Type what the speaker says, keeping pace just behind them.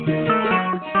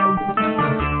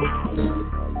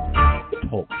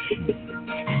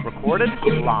recorded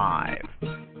live.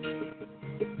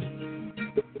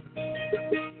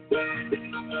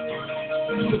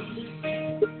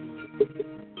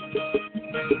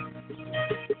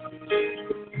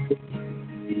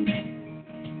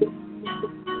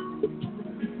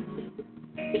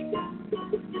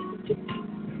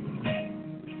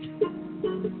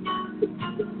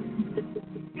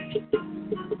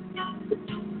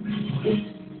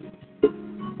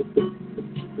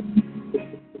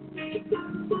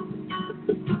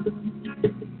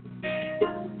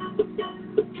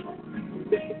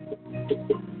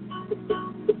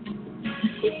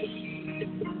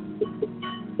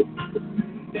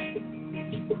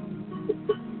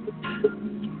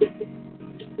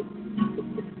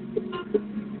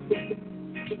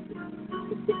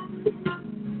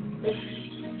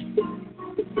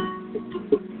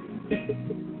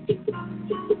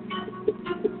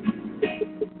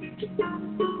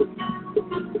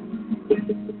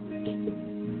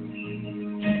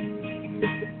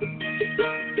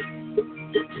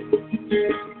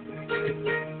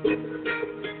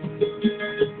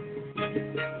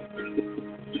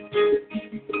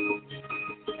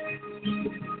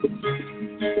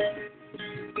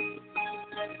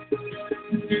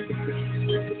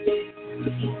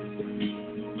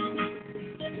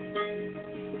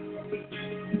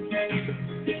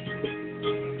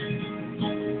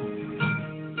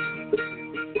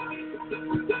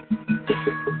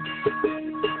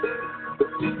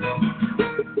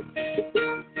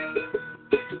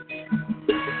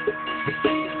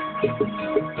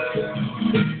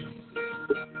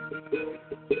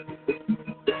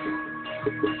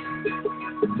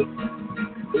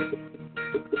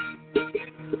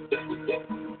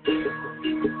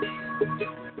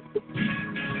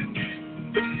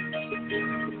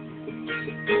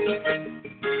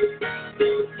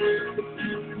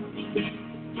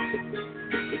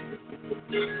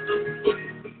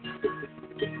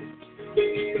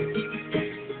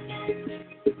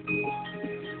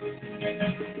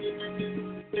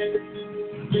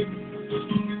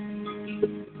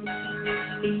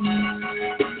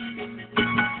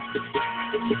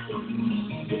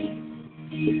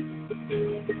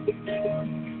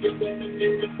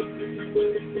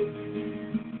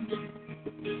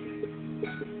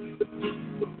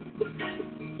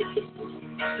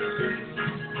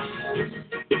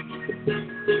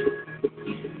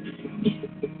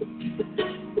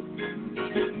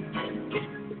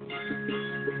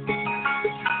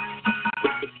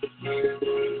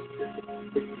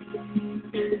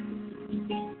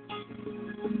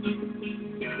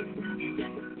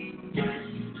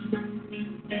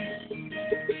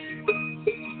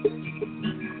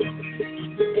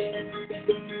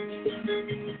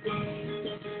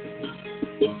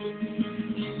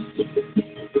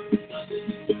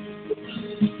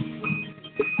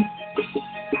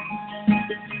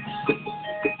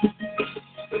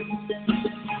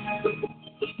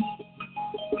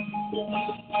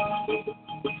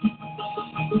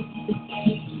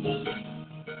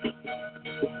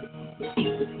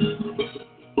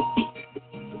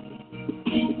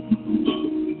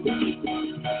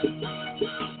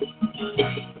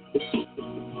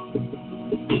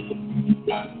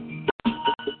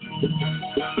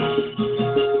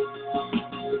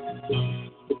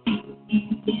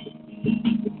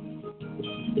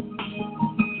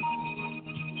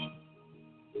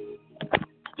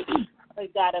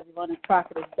 God, everyone. It's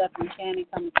Prophetess Stephanie Shannon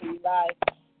coming to you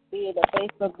live via the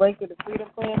Facebook Breakthrough the Freedom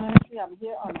Prayer Ministry. I'm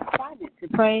here on assignment to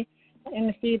pray and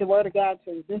intercede the Word of God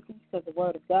to resistance because the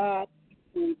Word of God.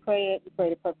 When you pray it, you pray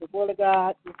the perfect will of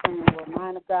God. You pray the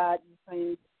mind of God. You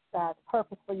pray God's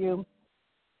purpose for you.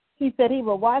 He said he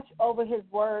will watch over his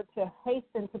word to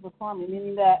hasten to perform it,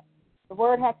 meaning that the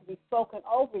word has to be spoken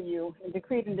over you and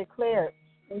decreed and declared.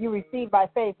 And you receive by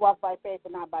faith, walk by faith,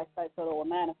 and not by sight, so it will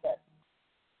manifest.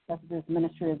 That's what this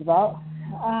ministry is about.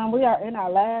 We are in our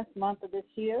last month of this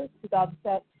year,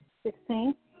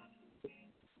 2016.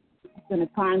 It's been a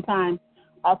prime time,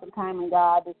 awesome time in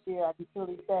God this year. I can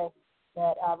truly say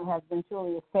that it has been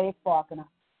truly a faith walk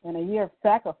and a year of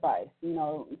sacrifice. You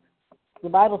know, the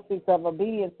Bible speaks of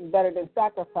obedience is better than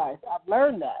sacrifice. I've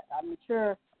learned that. I'm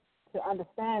mature to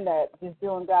understand that just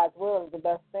doing God's will is the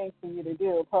best thing for you to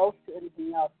do, opposed to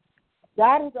anything else.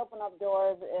 God has opened up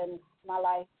doors in my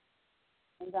life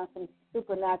and done some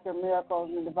supernatural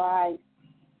miracles and divine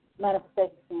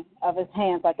manifestation of his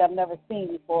hands like I've never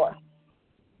seen before.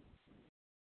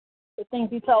 The things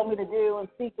he told me to do in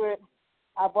secret,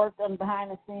 I've worked on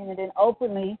behind the scene, and then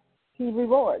openly he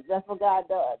rewards. That's what God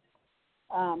does.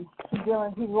 He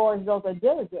rewards those that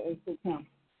diligently seek him.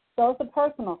 So it's a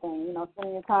personal thing, you know,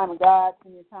 spending your time with God,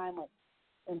 spending your time with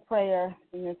in prayer,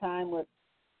 spend your time with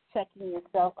checking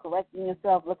yourself, correcting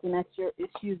yourself, looking at your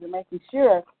issues, and making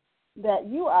sure that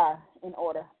you are in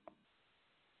order.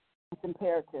 It's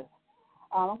imperative.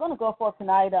 I'm going to go for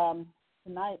tonight.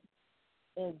 Tonight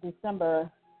is December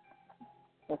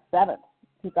the 7th,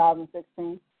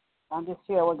 2016. I'm just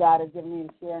share what God has given me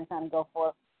to share and kind of go for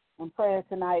it. In prayer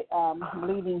tonight,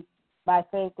 believing by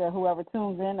faith that whoever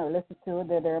tunes in or listens to it,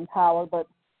 that they're empowered, but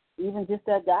even just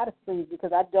that God is pleased,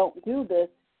 because I don't do this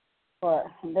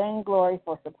for vainglory,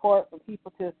 for support, for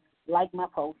people to like my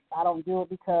post. I don't do it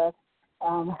because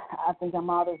I think I'm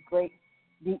all this great,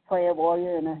 deep prayer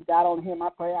warrior, and if God don't hear my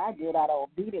prayer, I do it out of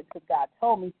obedience, because God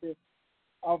told me to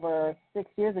over 6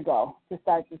 years ago to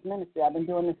start this ministry. I've been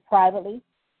doing this privately,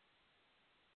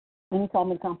 and He told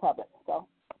me to come public. So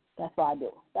that's what I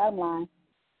do. Bottom line,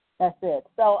 that's it.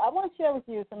 So I want to share with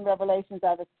you some revelations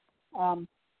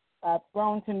I've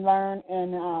grown to learn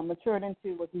and matured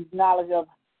into with the knowledge of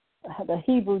the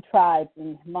Hebrew tribes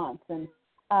and months. And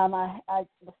I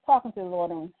was talking to the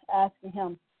Lord and asking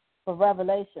Him for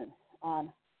revelation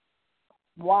on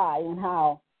why and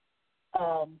how.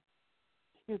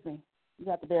 You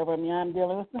have to bear with me. I'm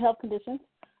dealing with some health conditions.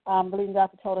 Believing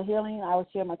God for total healing. I will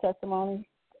share my testimony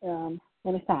when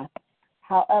it's time.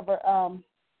 However,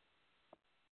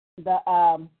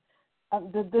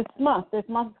 this month is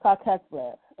called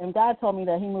Keslev, and God told me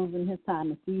that He moves in His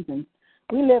time and seasons.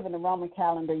 We live in the Roman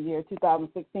calendar year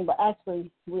 2016, but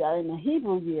actually we are in the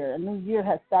Hebrew year. A new year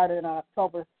has started on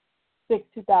October 6,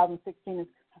 2016. It's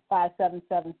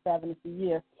 5777. It's the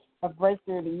year of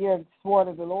breakthrough, the year of the sword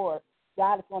of the Lord.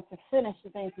 God is going to finish the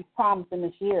things He's promised in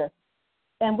this year.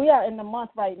 And we are in the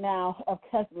month right now of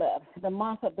Keslev, the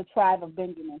month of the tribe of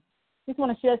Benjamin. Just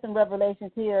want to share some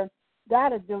revelations here.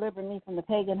 God has delivered me from the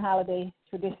pagan holiday,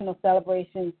 traditional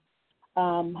celebrations.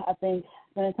 I think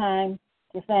spending time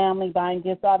with family, buying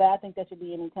gifts, all that. I think that should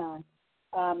be any time.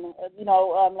 A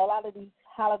lot of these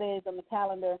holidays on the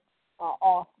calendar are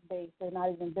off base. They're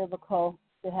not even biblical.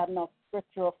 They have no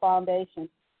scriptural foundation,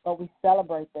 but we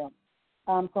celebrate them.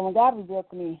 So when God revealed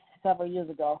to me several years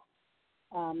ago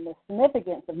the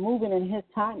significance of moving in His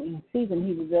time and season,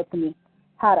 He revealed to me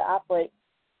how to operate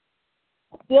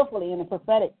skillfully in the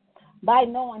prophetic by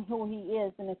knowing who He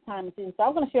is in His time and season. So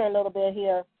I'm going to share a little bit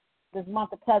here this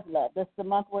month of Keslev. This is the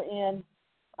month we're in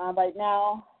right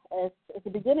now. It's the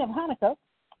beginning of Hanukkah.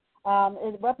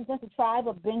 It represents the tribe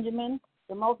of Benjamin.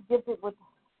 The most gifted with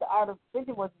the art of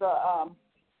Benjamin was the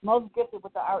most gifted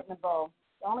with the art and the bow.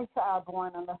 The only child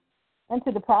born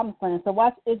into the promised land. So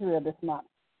watch Israel this month.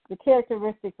 The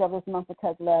characteristics of this month of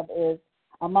Keslev is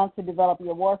a month to develop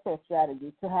your warfare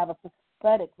strategy, to have a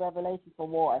prophetic revelation for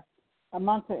war, a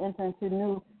month to enter into a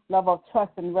new level of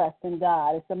trust and rest in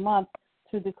God. It's a month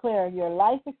to declare your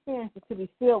life experiences to be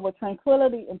filled with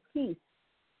tranquility and peace.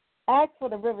 Ask for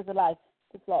the rivers of life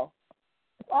to flow.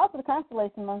 It's also the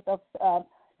constellation month of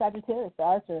Sagittarius, the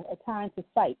archer, a time to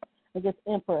fight against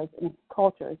emperors and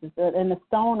cultures. And the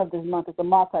stone of this month is a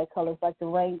multicolor. It's like the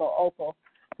rainbow opal,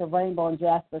 the rainbow and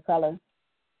jasper color.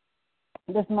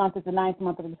 This month is the 9th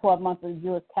month of the 12th month of the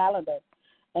Jewish calendar.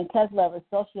 And Keslev is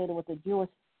associated with the Jewish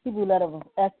Hebrew letter of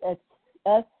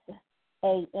S-A-M-E-K-H.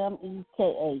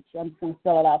 I'm just going to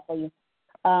spell it out for you.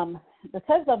 The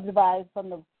Keslev derives from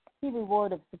the Hebrew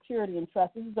word of security and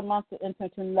trust. This is the month to enter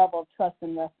into a level of trust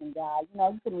and rest in God.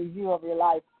 You can review over your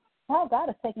life how God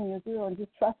is taking you through and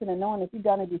just trusting and knowing if you've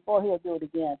done it before, He'll do it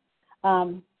again.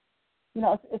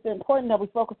 It's important that we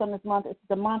focus on this month. It's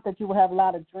the month that you will have a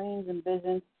lot of dreams and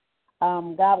visions.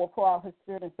 God will pour out His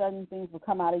Spirit, and certain things will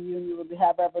come out of you, and you will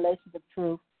have revelations of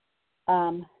truth.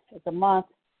 It's a month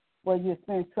where you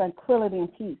experience tranquility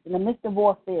and peace. In the midst of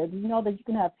warfare, you know that you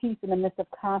can have peace in the midst of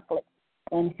conflict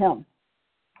in Him.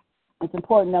 It's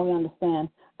important that we understand.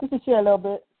 Just to share a little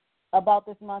bit about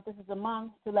this month, this is a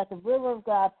month to let the river of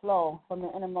God flow from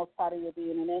the innermost part of your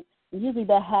being. And usually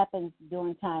that happens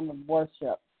during time of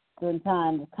worship, during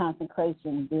time of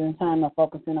consecration, during time of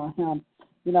focusing on Him.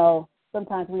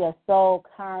 Sometimes we are so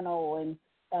carnal and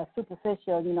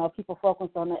superficial. People focus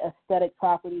on the aesthetic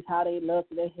properties, how they look,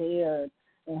 their hair,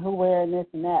 and who wearing this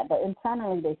and that. But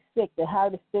internally they're sick. Their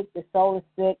heart is sick. Their soul is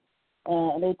sick.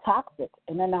 And they're toxic.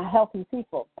 And they're not healthy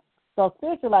people. So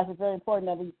spiritual life is very important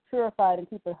that we purify it and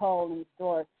keep it whole and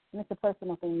restored. And it's a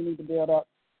personal thing you need to build up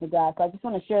with God. So I just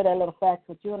want to share that little fact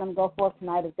with you. And I'm going to go forth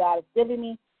tonight as God is giving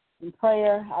me in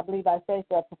prayer. I believe by faith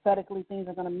that prophetically things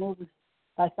are going to move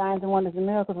by signs and wonders and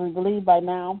miracles. We believe by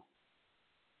now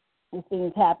this thing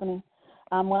is happening.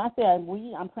 When I say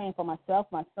I'm praying for myself,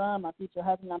 my son, my future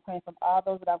husband. I'm praying for all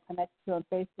those that I'm connected to on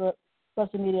Facebook,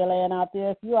 social media land out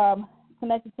there. If you are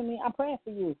connected to me, I'm praying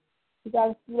for you. You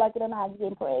guys, you like it or not, you're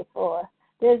getting prayed for.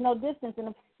 There's no distance in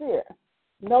the spirit.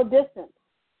 No distance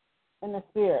in the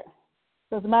spirit.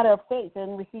 So it's a matter of faith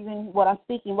and receiving what I'm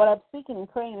speaking. What I'm speaking and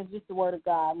praying is just the word of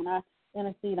God. When I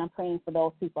intercede, I'm praying for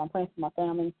those people. I'm praying for my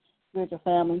family, spiritual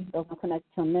family, those who are connected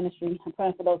to ministry. I'm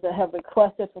praying for those that have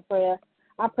requested for prayer.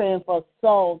 I'm praying for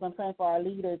souls. I'm praying for our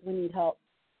leaders. We need help.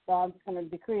 So I'm just going to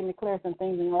decree and declare some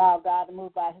things and allow God to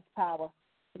move by his power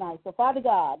tonight. So, Father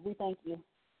God, we thank you.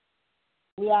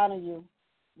 We honor you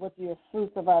with your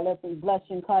fruits of our lips. We bless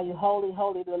you and call you holy,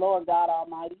 holy, the Lord God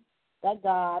Almighty. That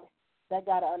God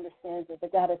understands it.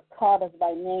 That God has called us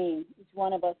by name. Each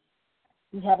one of us,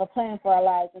 we have a plan for our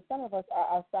lives. And some of us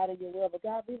are outside of your will. But,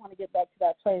 God, we want to get back to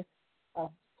that place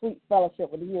of sweet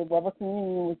fellowship with you, where we're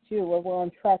communing with you, where we're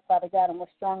on track, Father God, and we're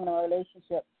strong in our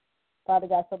relationship, Father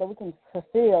God, so that we can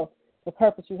fulfill the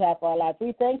purpose you have for our lives.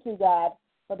 We thank you, God,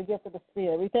 for the gift of the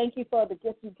Spirit. We thank you for the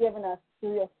gift you've given us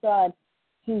through your Son,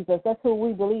 Jesus. That's who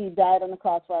we believe died on the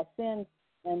cross for our sins,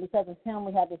 and because of him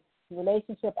we have this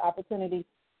relationship opportunity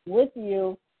with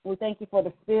you. We thank you for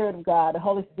the Spirit of God, the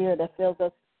Holy Spirit that fills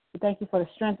us. We thank you for the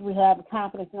strength we have, the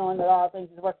confidence knowing that all things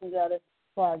is working together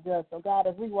for our good. So, God,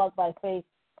 as we walk by faith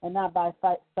and not by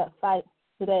fight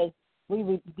today, we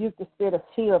rebuke the spirit of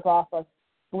fear off us.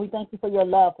 And we thank you for your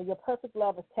love, for your perfect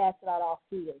love has casted out all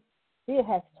fears. Fear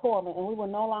has torment, and we will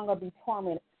no longer be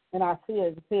tormented in our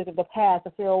fears, the fears of the past,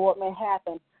 the fear of what may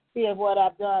happen, fear of what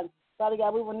I've done. Father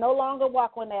God, we will no longer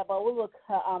walk on that, but we will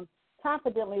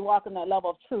confidently walk in that level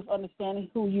of truth, understanding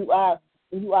who you are,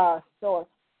 and you are our source,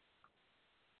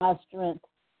 our strength.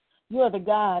 You are the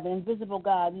God, the invisible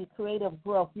God. You're creator of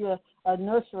growth. You're a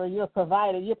nurturer. You're a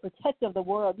provider. You're a protector of the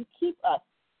world. You keep us.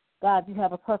 God, you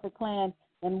have a perfect plan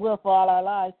and will for all our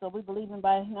lives. So we believe in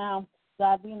by now,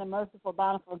 God, being a merciful,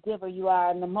 bountiful giver you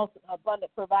are, and the most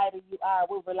abundant provider you are.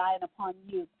 We're relying upon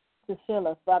you to fill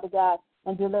us, Father God,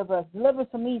 and deliver us. Deliver us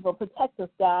from evil. Protect us,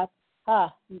 God.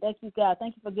 Thank you, God.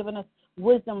 Thank you for giving us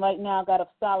wisdom right now, God, of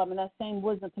Solomon, that same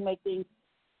wisdom to make things,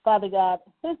 Father God,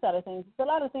 sense out of things. There's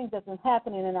a lot of things that's been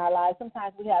happening in our lives.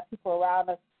 Sometimes we have people around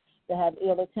us that have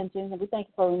ill intentions, and we thank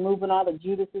you for removing all the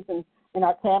Judases in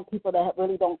our camp, people that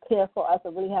really don't care for us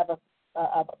or really have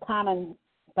a common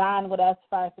bond with us,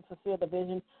 Father, to fulfill the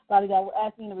vision. Father God, we're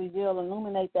asking you to reveal,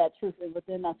 illuminate that truth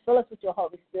within us. Fill us with your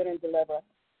Holy Spirit and deliver us.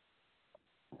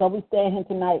 So we stand here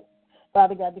tonight,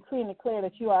 Father God, decree and declare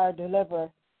that you are a deliverer.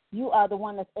 You are the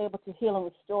one that's able to heal and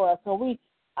restore us. So we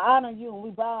honor you and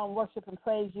we bow and worship and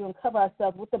praise you and cover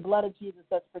ourselves with the blood of Jesus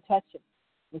as protection.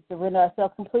 We surrender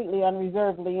ourselves completely,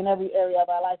 unreservedly in every area of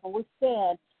our life. And we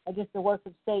stand against the works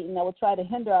of Satan that will try to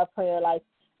hinder our prayer life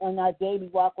and our daily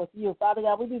walk with you. Father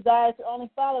God, we desire to only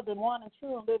follow the one and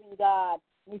true and living God.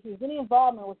 And if there's any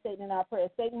involvement with Satan in our prayer,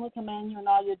 Satan, we command you and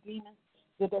all your demons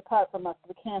to depart from us,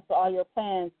 to cancel all your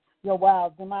plans, your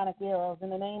wild, demonic arrows.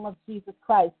 In the name of Jesus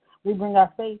Christ, we bring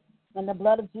our faith and the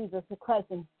blood of Jesus to Christ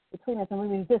and between us, and we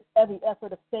resist every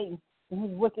effort of Satan and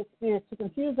his wicked spirits to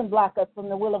confuse and block us from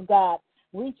the will of God.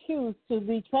 We choose to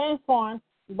be transformed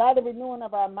by the renewing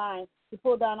of our minds to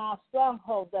pull down all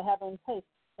strongholds that have been placed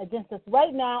against us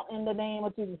right now in the name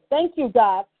of Jesus. Thank you,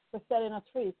 God, for setting us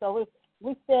free. So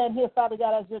we stand here, Father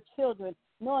God, as your children,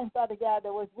 knowing, Father God,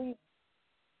 that we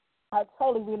are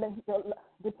totally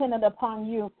dependent upon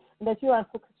you and that you are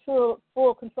in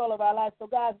full control of our lives. So,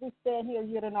 God, we stand here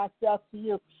yielding ourselves to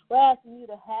you. We're asking you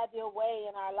to have your way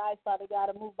in our lives, Father God,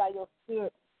 and move by your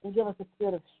spirit and give us a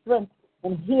spirit of strength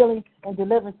and healing and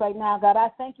deliverance right now. God, I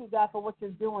thank you, God, for what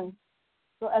you're doing.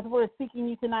 So as we're seeking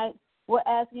you tonight, we're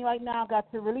asking you right now, God,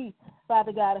 to release,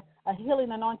 Father God, a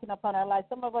healing anointing upon our lives.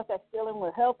 Some of us are dealing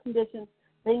with health conditions,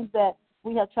 things that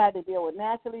we have tried to deal with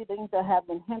naturally, things that have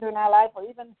been hindering our life, or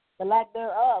even the lack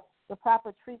thereof, the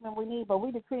proper treatment we need. But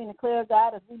we decree and declare,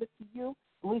 God, as we look to you,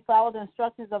 and we follow the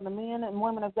instructions of the men and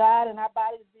women of God, and our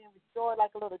body is being restored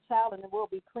like a little child, and it will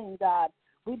be clean, God.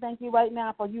 We thank you right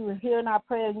now for you hearing our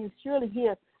prayer, and you surely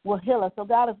will heal us. So,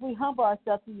 God, as we humble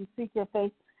ourselves to you, seek your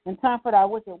face, and turn from our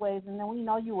wicked ways, and then we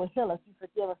know you will heal us. You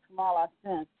forgive us from all our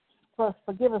sins.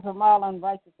 Forgive us from all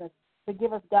unrighteousness.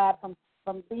 Forgive us, God,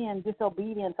 from being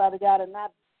disobedient, Father God, and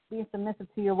not being submissive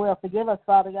to your will. Forgive us,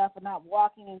 Father God, for not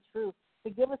walking in truth.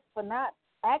 Forgive us for not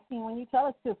acting when you tell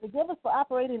us to. Forgive us for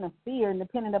operating in fear and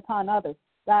depending upon others.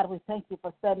 God, we thank you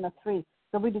for setting us free.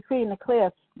 So we decree and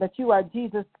declare that you are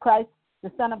Jesus Christ,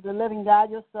 the Son of the living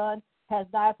God. Your Son has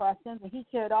died for our sins, and he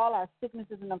carried all our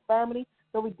sicknesses and infirmity.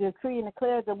 So we decree and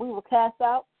declare that we will cast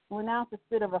out and renounce the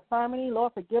spirit of infirmity.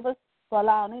 Lord, forgive us for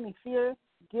allowing any fear,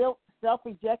 guilt,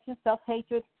 self-rejection,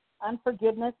 self-hatred,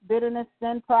 unforgiveness, bitterness,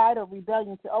 sin, pride, or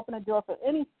rebellion to open a door for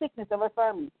any sickness or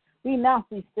infirmity. We renounce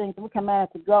these things and we command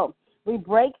it to go. We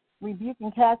break, rebuke,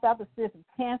 and cast out the spirits of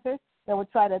cancer that would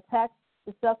try to attack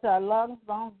destruct our lungs,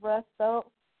 bones, breast, throat,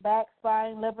 back,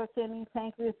 spine, liver, kidney,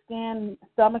 pancreas, skin,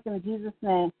 stomach, in Jesus'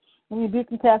 name. We rebuke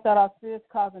and cast out our spirits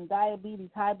causing diabetes,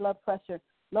 high blood pressure,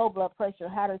 low blood pressure,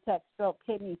 heart attack, stroke,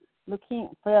 kidney,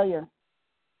 leukemia, failure,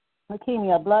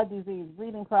 leukemia, blood disease,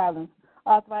 breathing problems,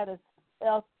 arthritis,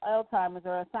 Alzheimer's,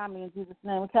 or insomnia in Jesus'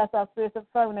 name. We cast out spirits of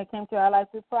infirmity that came to our life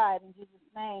through pride in Jesus'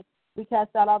 name. We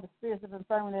cast out all the spirits of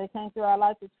infirmity that came through our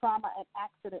life through trauma and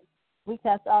accidents. We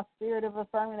cast out spirit of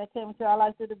infirmity that came into our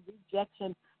life through the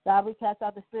rejection. God, we cast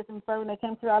out the spirit of infirmity that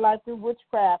came to our life through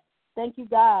witchcraft. Thank you,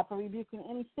 God, for rebuking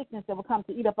any sickness that will come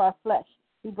to eat up our flesh.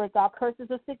 We break all curses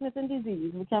of sickness and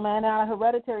disease. We command our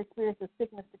hereditary spirits of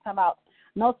sickness to come out.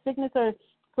 No sickness or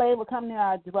plague will come near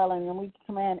our dwelling, and we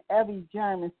command every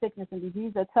germ and sickness and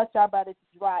disease that touch our body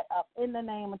to dry up in the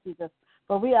name of Jesus.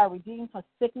 For we are redeemed from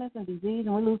sickness and disease,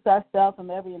 and we loose ourselves from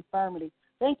every infirmity.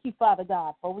 Thank you, Father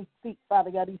God, for we speak,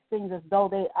 Father God, these things as though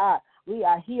they are. We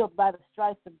are healed by the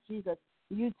stripes of Jesus.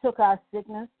 You took our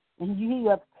sickness, and you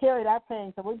have carried our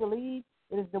pain, so we believe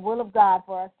it is the will of God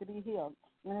for us to be healed.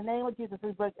 In the name of Jesus,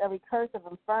 we break every curse of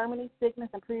infirmity, sickness,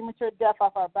 and premature death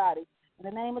off our body. In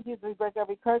the name of Jesus, we break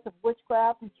every curse of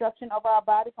witchcraft, destruction of our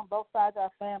body from both sides of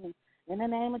our family. In the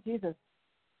name of Jesus,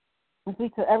 we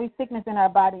speak to every sickness in our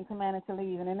body and command it to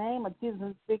leave. In the name of Jesus,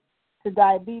 we speak to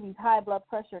diabetes, high blood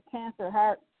pressure, cancer,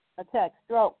 heart attack,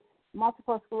 stroke,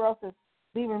 multiple sclerosis,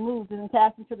 be removed and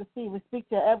cast into the sea. We speak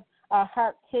to our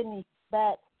heart, kidney,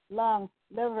 back, lungs,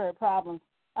 liver problems.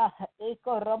 And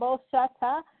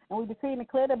we decree and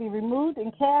declare to be removed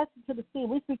and cast into the sea.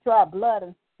 We speak to our blood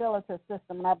and skeletal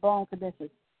system and our bone conditions.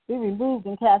 Be removed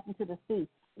and cast into the sea.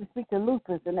 We speak to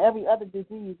lupus and every other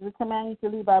disease. We command you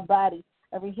to leave our body.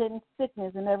 Every hidden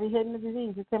sickness and every hidden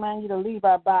disease, we command you to leave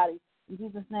our body. In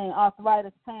Jesus' name,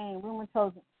 arthritis, pain,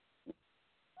 rheumatoid,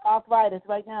 arthritis,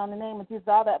 right now in the name of Jesus,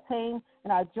 all that pain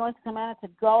in our joints, command it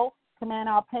to go. Command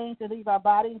our pain to leave our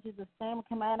body. In Jesus' name, we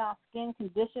command our skin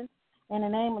conditions in the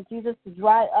name of Jesus to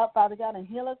dry up, Father God, and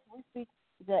heal us. We speak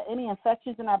to any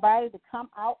infections in our body to come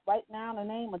out right now in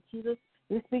the name of Jesus.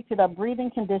 We speak to the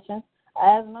breathing conditions,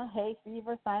 asthma, hay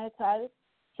fever, sinusitis,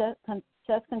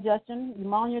 chest congestion,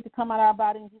 pneumonia to come out of our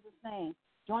body in Jesus' name.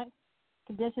 Joint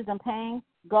conditions and pain,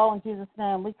 go in Jesus'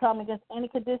 name. We come against any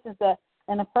conditions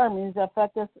and infirmities that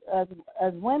affect us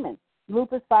as women.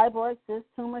 Lupus, fibroids, cysts,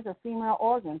 tumors, or female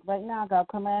organs. Right now, God,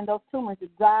 command those tumors to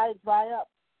dry up.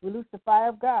 We loose the fire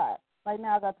of God. Right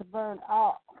now, God, to burn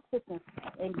all sickness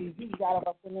and disease out of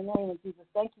us in the name of Jesus.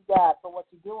 Thank you, God, for what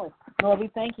you're doing. Lord, we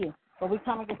thank you. For we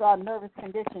come against our nervous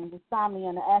conditions, insomnia,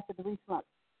 and the acid reflux.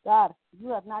 God, you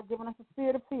have not given us a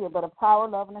spirit of fear, but a power,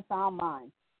 love, and a sound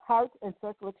mind. Heart and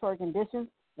circulatory conditions,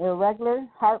 irregular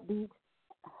heartbeat,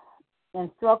 and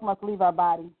stroke must leave our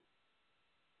body.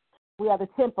 We are the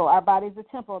temple. Our body is the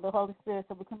temple of the Holy Spirit,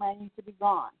 so we command you to be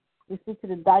gone. We speak to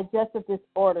the digestive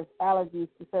disorders, allergies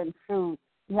to certain foods.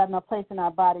 You have no place in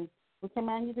our bodies. We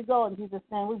command you to go in Jesus'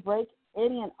 name. We break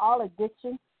any and all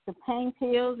addiction to pain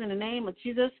pills in the name of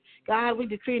Jesus. God, we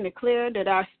decree and declare that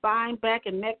our spine, back,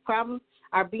 and neck problems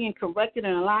are being corrected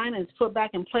and aligned and is put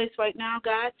back in place right now,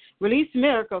 God. Release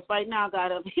miracles right now,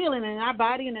 God, of healing in our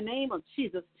body in the name of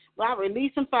Jesus. God,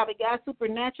 release them, Father God,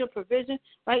 supernatural provision.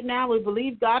 Right now, we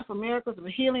believe, God, for miracles of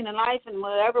healing in life, and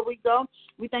wherever we go,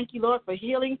 we thank you, Lord, for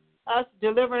healing us,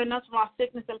 delivering us from our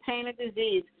sickness and pain and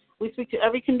disease. We speak to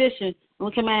every condition, and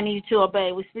we command you to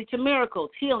obey. We speak to miracles,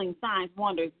 healing, signs,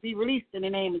 wonders. Be released in the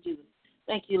name of Jesus.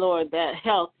 Thank you, Lord, that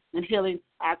health and healing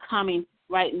are coming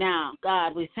right now.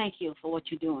 God, we thank you for what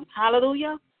you're doing.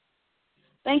 Hallelujah.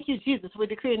 Thank you, Jesus. We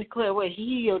decree and declare we're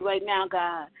healed right now,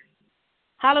 God.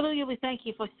 Hallelujah. We thank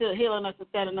you for still healing us and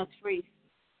setting us free.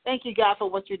 Thank you, God, for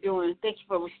what you're doing. Thank you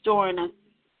for restoring us.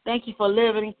 Thank you for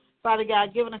living, Father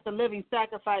God, giving us a living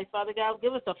sacrifice. Father God,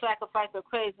 give us a sacrifice of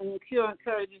praise and cure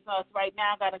encourages us right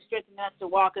now, God, and strengthen us to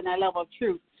walk in that level of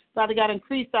truth. Father God,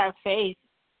 increase our faith.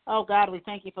 Oh, God, we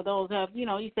thank you for those who have,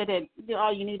 you said that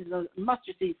all you need is a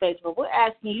mustard seed faith, but we're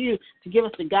asking you to give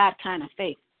us the God kind of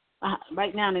faith.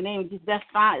 Right now, in the name of Jesus, that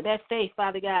faith,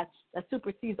 Father God, that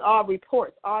supersedes all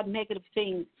reports, all negative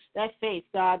things, that faith,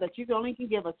 God, that you only can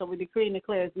give us. So we decree and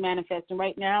declare is manifesting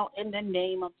right now in the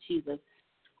name of Jesus.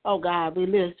 Oh, God, we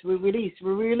release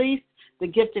the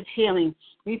gift of healing.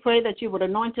 We pray that you would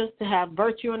anoint us to have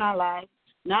virtue in our lives,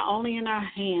 not only in our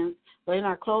hands, but in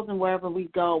our clothing, wherever we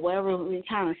go, wherever we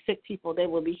encounter sick people, they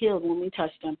will be healed when we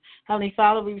touch them. Heavenly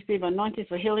Father, we receive anointing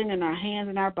for healing in our hands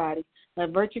and our bodies.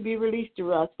 Let virtue be released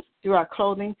through us, through our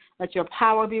clothing. Let your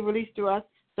power be released through us,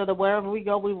 so that wherever we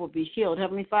go, we will be healed.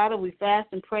 Heavenly Father, we fast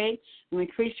and pray and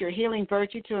increase your healing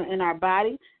virtue in our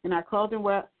body, in our clothing,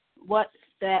 what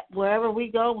that wherever we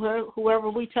go, whoever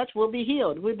we touch will be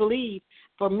healed. We believe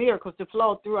for miracles to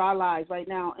flow through our lives right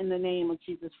now in the name of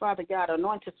Jesus. Father God,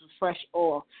 anoint us with fresh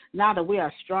oil. Now that we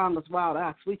are strong as wild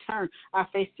ox, we turn our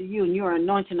face to you, and you are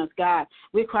anointing us, God.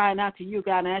 We're crying out to you,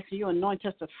 God, and asking you to anoint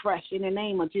us afresh in the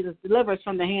name of Jesus. Deliver us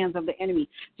from the hands of the enemy,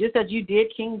 just as you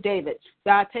did King David.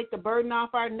 God, take the burden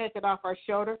off our neck and off our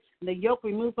shoulder, and the yoke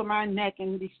removed from our neck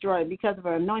and destroyed because of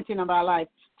the anointing of our life.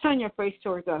 Turn your face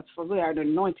towards us, for we are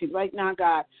anointed right now,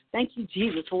 God. Thank you,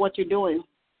 Jesus, for what you're doing.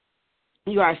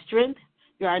 You are our strength.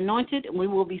 You are anointed, and we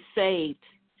will be saved.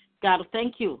 God,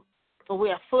 thank you, for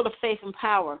we are full of faith and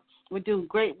power. We do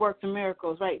great works and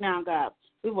miracles right now, God.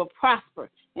 We will prosper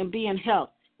and be in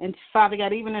health. And, Father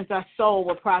God, even as our soul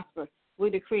will prosper, we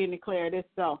decree and declare this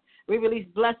so. We release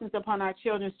blessings upon our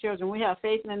children's children. We have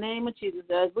faith in the name of Jesus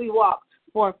as we walk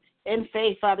forth in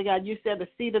faith, Father God. You said the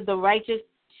seed of the righteous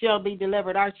shall be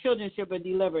delivered. Our children shall be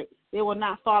delivered. They will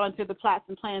not fall into the plots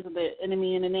and plans of the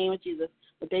enemy in the name of Jesus,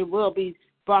 but they will be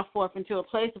brought forth into a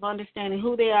place of understanding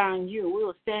who they are in you. We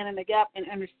will stand in the gap and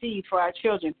intercede for our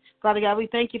children. Father God, we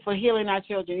thank you for healing our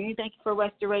children. We thank you for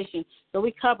restoration. So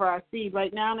we cover our seed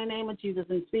right now in the name of Jesus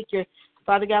and speak your,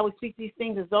 Father God, we speak these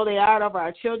things as though they are over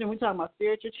our children. We're talking about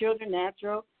spiritual children,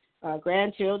 natural,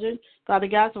 grandchildren. Father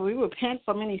God, so we repent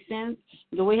from any sins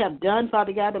that we have done,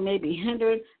 Father God, that may be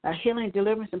hindering our healing,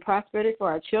 deliverance, and prosperity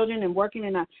for our children and working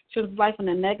in our children's life in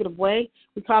a negative way.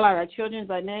 We call out our children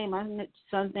by name. My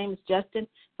son's name is Justin,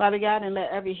 Father God, and let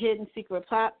every hidden secret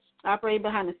plot operating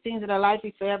behind the scenes of our life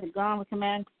be forever gone. We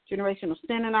command generational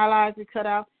sin in our lives be cut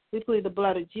out. We plead the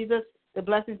blood of Jesus. The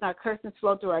blessings, not curses,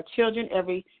 flow through our children.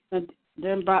 Every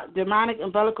demonic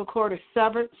umbilical cord is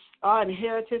severed. Our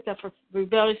inheritance that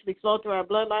rebelliously flow through our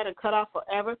bloodline are cut off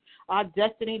forever. Our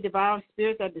destiny, divine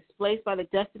spirits are displaced by the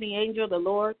destiny angel of the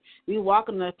Lord. We walk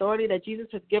in the authority that Jesus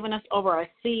has given us over our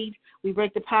seed. We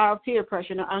break the power of peer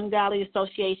pressure and ungodly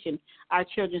association. Our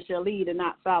children shall lead and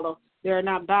not follow. They are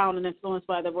not bound and influenced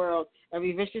by the world.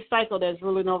 Every vicious cycle that is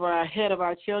ruling over our head of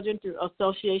our children through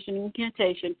association,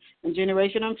 incantation, and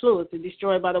generational influence is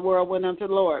destroyed by the whirlwind unto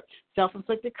the Lord.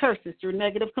 Self-inflicted curses through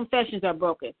negative confessions are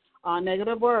broken. All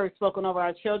negative words spoken over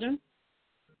our children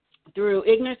through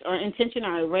ignorance or intention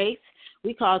are erased.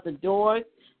 We cause the doors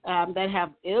that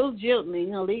have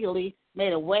illegally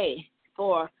made a way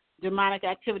for demonic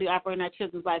activity operating in our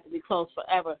children's life to be closed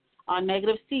forever. Our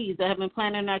negative seeds that have been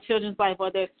planted in our children's life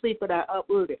while they're asleep are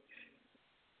uprooted.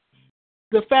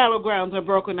 The fallow grounds are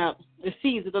broken up. The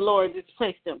seeds of the Lord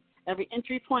displaced them. Every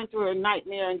entry point through a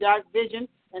nightmare and dark vision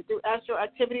and through astral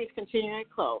activity is continually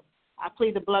closed. I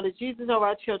plead the blood of Jesus over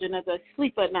our children as they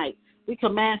sleep at night. We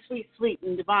command sweet sleep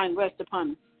and divine rest upon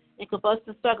them. Incubus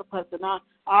and succubus and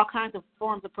all kinds of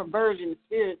forms of perversion,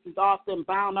 spirits is off them,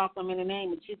 bound off them in the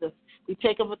name of Jesus. We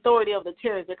take up authority over the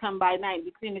terrors that come by night.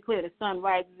 We clean and clear. The sun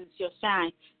rises and shall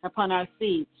shine upon our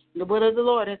seed. The will of the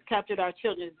Lord has captured our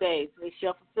children's days. They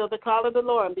shall fulfill the call of the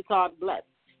Lord and be called blessed.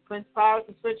 Prince powers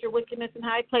and spiritual wickedness in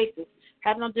high places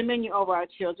have no dominion over our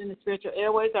children. The spiritual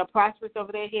airways are prosperous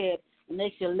over their head, and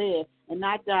they shall live and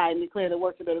not die and declare the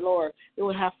works of the Lord. They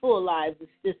will have full lives.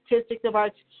 The statistics of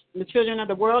the children of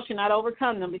the world shall not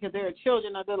overcome them because they are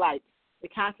children of the light. The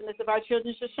countenance of our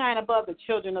children shall shine above the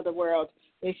children of the world.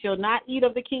 They shall not eat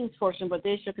of the king's portion, but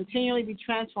they shall continually be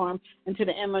transformed into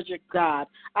the image of God.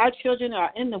 Our children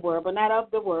are in the world, but not of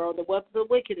the world. The wealth of the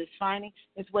wicked is finding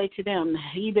its way to them. The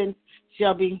heathens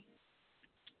shall be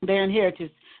their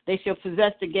inheritance. They shall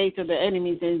possess the gates of the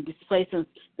enemies and displace them.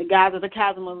 The gods of the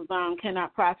cosmos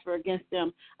cannot prosper against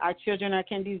them. Our children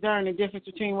can discern the difference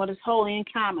between what is holy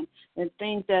and common and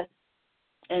things that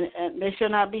and they shall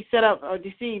not be set up or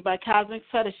deceived by cosmic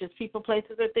fetishes, people,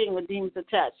 places, or things with demons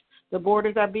attached. The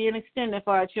borders are being extended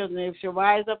for our children. They shall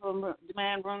rise up and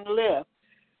demand room to live.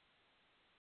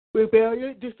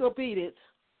 Rebellion, disobedience,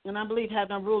 and unbelief have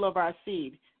no rule over our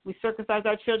seed. We circumcise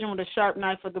our children with a sharp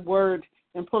knife of the word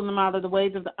and pull them out of the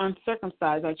ways of the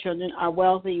uncircumcised. Our children are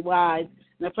wealthy, wise,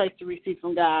 and a place to receive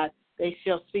from God. They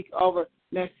shall speak over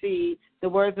their seed. The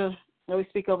words that we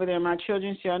speak over them, our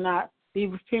children shall not be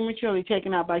prematurely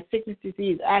taken out by sickness,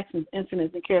 disease, accidents,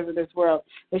 incidents, and cares of this world.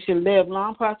 They should live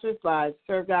long, prosperous lives,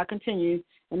 serve God continues,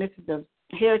 and this is the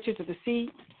heritage of the seed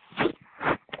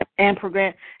and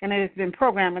program, and it has been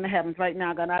programmed in the heavens right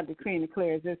now. God, I decree and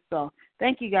declare this so.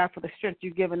 Thank you, God, for the strength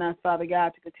you've given us, Father God,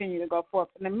 to continue to go forth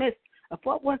in the midst of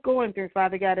what we're going through,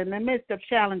 Father God, in the midst of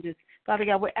challenges. Father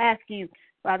God, we're asking you,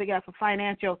 Father God, for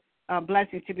financial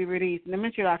blessings to be released. In the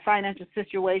midst of our financial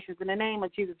situations, in the name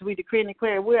of Jesus, we decree and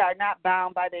declare we are not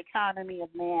bound by the economy of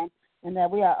man, and that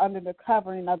we are under the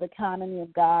covering of the economy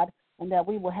of God, and that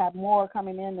we will have more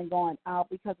coming in than going out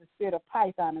because the spirit of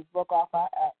Python has broke off our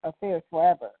affairs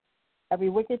forever. Every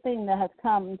wicked thing that has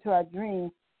come into our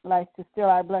dream life to steal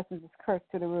our blessings is cursed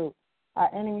to the root.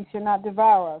 Our enemies should not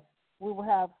devour us. We will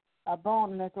have a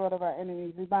bone in the throat of our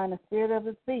enemies. We bind the spirit of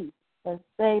the thief and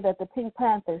say that the Pink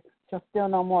Panther shall steal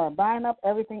no more. Bind up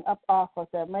everything up off us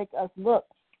that make us look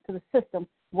to the system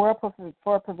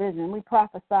for provision. We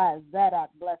prophesy that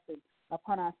blessing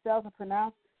upon ourselves and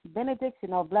pronounce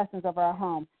benediction or blessings of our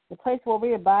home. The place where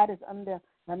we abide is under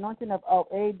the anointing of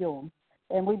Edom.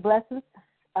 And we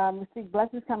receive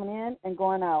blessings coming in and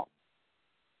going out.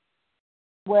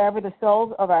 Wherever the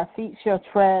soles of our feet shall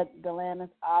tread, the land is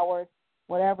ours.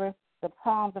 Whatever the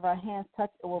palms of our hands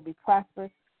touch, it will be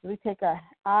prosperous. We take our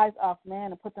eyes off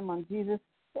man and put them on Jesus.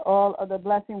 All of the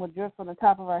blessing will drip from the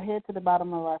top of our head to the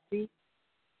bottom of our feet.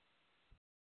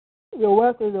 The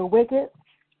work of the wicked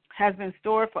has been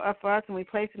stored for us, and we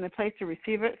place in the place to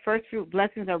receive it. First fruit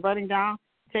blessings are running down,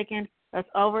 taking us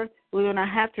over. We will not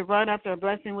have to run after a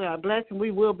blessing. We are blessed, and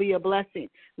we will be a blessing.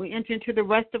 We enter into the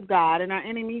rest of God, and our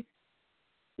enemies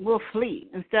will flee.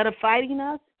 Instead of fighting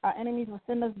us, our enemies will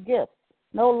send us gifts.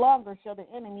 No longer shall the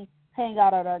enemy hang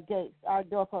out at our gates. Our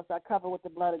doorposts are covered with the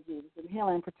blood of Jesus, and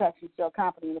healing and protection shall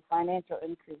accompany the financial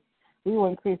increase. We will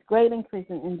increase, great increase,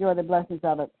 and enjoy the blessings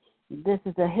of it. This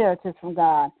is a heritage from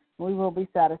God. We will be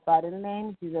satisfied. In the name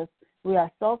of Jesus, we are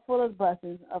so full of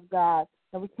blessings of God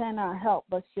that we cannot help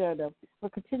but share them. We're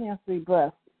continuously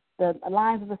blessed. The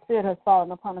lines of the Spirit has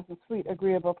fallen upon us in sweet,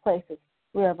 agreeable places.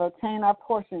 We have obtained our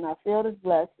portion. Our field is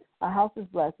blessed. Our house is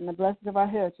blessed. And the blessings of our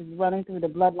heritage is running through the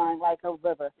bloodline like a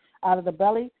river. Out of the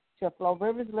belly shall flow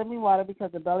rivers of living water,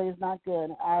 because the belly is not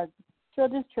good. Our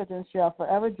children's children shall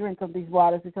forever drink of these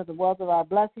waters, because the wells of our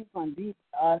blessings run deep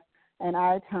us and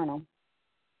are eternal.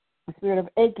 The spirit of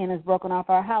Achan is broken off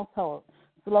our household.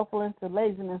 Slothfulness and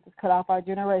laziness is cut off our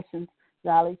generations.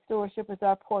 Godly stewardship is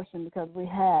our portion, because we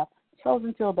have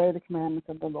chosen to obey the commandments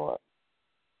of the Lord.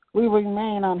 We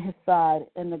remain on his side,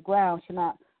 and the ground shall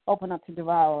not open up to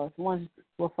devour us. One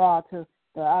will fall to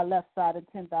our left side and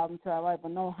 10,000 to our right,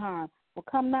 but no harm will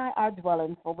come nigh our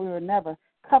dwelling, for we will never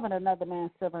covet another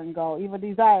man's silver and gold. Evil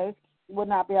desires will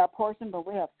not be our portion, but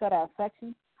we have set our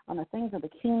affections on the things of the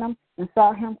kingdom and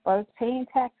sought him first. Paying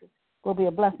taxes will be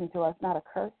a blessing to us, not a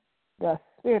curse. The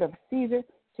spirit of Caesar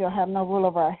shall have no rule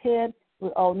over our head. We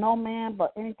owe no man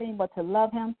but anything but to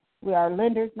love him. We are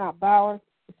lenders, not borrowers.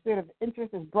 The spirit of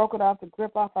interest is broken off to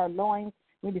grip off our loins.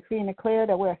 We decree and declare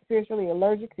that we are spiritually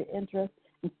allergic to interest.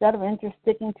 Instead of interest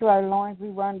sticking to our loins, we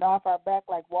run off our back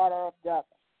like water of dust.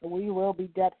 We will be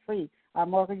debt-free. Our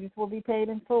mortgages will be paid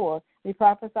in full. We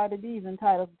prophesy the deeds and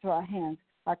titles into our hands.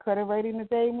 Our credit rating is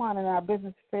A1, and our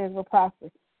business affairs will prosper.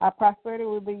 Our prosperity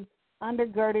will be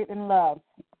undergirded in love,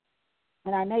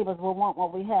 and our neighbors will want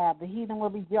what we have. The heathen will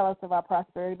be jealous of our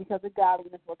prosperity, because the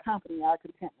godliness will accompany our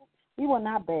contentment. We will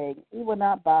not beg. We will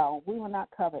not bow. We will not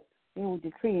covet. We will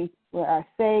decree we are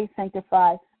saved,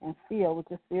 sanctified, and filled with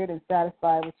the Spirit and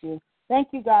satisfied with you. Thank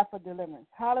you, God, for deliverance.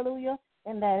 Hallelujah.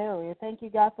 In that area. Thank you,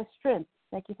 God, for strength.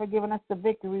 Thank you for giving us the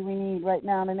victory we need right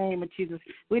now in the name of Jesus.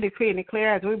 We decree and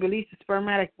declare as we release the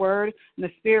spermatic word in the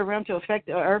spirit realm to affect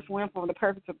the earth realm for the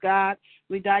purpose of God.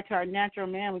 We die to our natural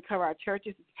man. We cover our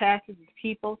churches, its pastors, its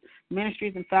people,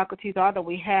 ministries and faculties, all that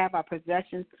we have, our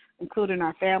possessions, including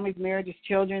our families, marriages,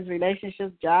 children,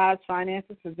 relationships, jobs,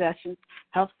 finances, possessions,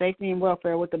 health, safety, and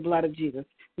welfare with the blood of Jesus.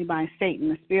 We bind Satan,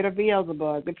 the spirit of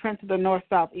Beelzebub, the prince of the north,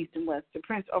 south, east, and west, the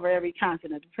prince over every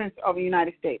continent, the prince over the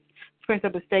United States, the prince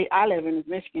of the state I live in is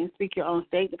Michigan. Speak your own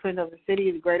state. The prince of the city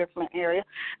is the greater Flint area.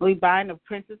 We bind the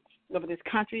princes over this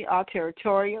country, all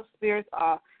territorial spirits,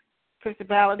 all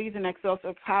principalities and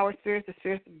exalted power spirits, the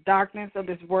spirits of darkness of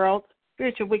this world,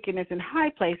 spiritual wickedness in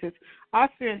high places, all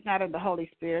spirits not of the Holy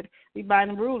Spirit. We bind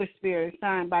the ruler spirit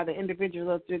assigned by the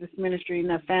individuals through this ministry and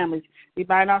their families. We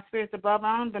bind all spirits above,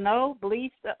 on, below,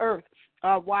 beneath the earth,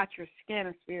 all watchers,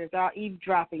 scanner spirits, all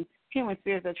eavesdropping, human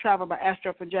spirits that travel by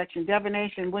astral projection,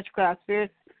 divination, witchcraft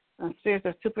spirits, spirits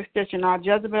of superstition, all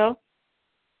Jezebel,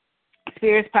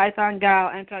 spirits, Python, Gal,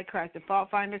 Antichrist, the fault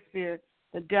finder spirit,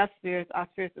 the death spirits, all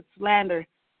spirits of slander,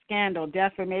 scandal,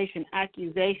 defamation,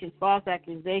 accusations, false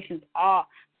accusations, all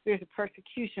spirits of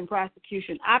persecution,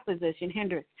 prosecution, opposition,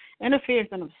 hindrance, interference,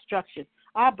 and obstruction,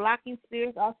 all blocking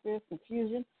spirits, all spirits of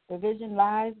confusion, division,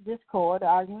 lies, discord,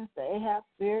 arguments, the Ahab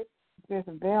spirit, spirits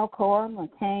of Baal, Korah, and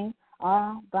Cain,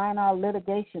 all bind all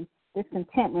litigation,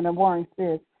 discontentment, and warring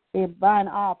spirits. They bind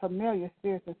all familiar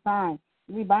spirits of signs.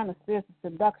 We bind the spirits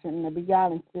of seduction and the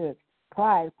beguiling spirits,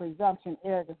 pride, presumption,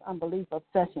 arrogance, unbelief,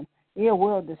 obsession, ill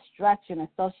will, distraction,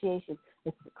 association,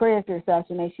 character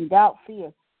assassination, doubt,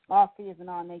 fear, all fears and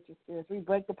all nature spirits. We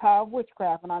break the power of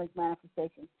witchcraft and all these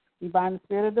manifestations. We bind the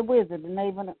spirit of the wizard,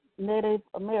 the Native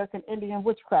American Indian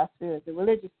witchcraft spirit, the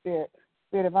religious spirit,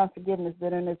 spirit of unforgiveness,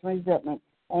 bitterness, resentment,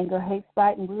 anger, hate,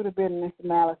 spite, and root of bitterness, and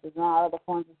malice, and all other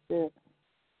forms of spirits.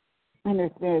 In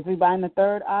their spirits, we bind the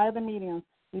third eye of the medium.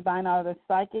 We bind all of their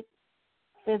psychic,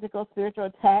 physical, spiritual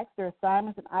attacks, their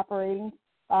assignments and operating,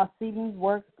 all seedings,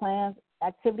 works, plans,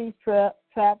 activities,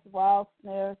 traps, walls,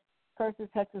 snares, curses,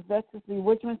 hexes, vexes,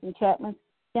 bewitchments, enchantments,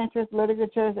 cantress,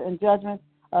 literatures, and judgments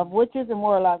of witches and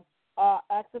warlocks, all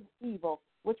acts of evil,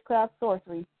 witchcraft,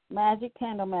 sorcery, magic,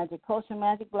 candle magic, potion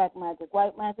magic, black magic,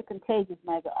 white magic, contagious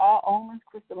magic, all omens,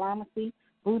 crystallomancy,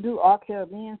 voodoo, all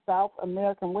Caribbean, South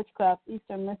American witchcraft,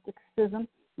 Eastern mysticism,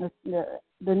 the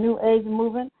New Age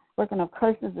movement, working of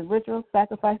curses and rituals,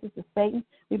 sacrifices to Satan.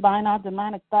 We bind all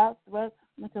demonic thoughts, threats,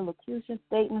 mental locutions,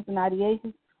 statements, and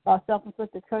ideations, all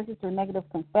self-inflicted curses through negative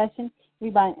confession. We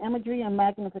bind imagery and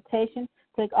magnification.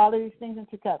 Take all of these things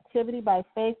into captivity by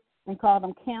faith and call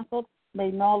them canceled,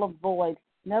 made null and void,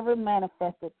 never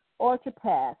manifested or to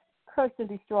pass, cursed and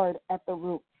destroyed at the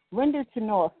root, rendered to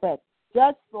no effect,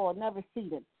 judged for, never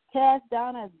seated, cast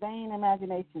down as vain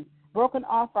imaginations, broken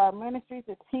off our ministries,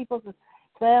 as peoples, as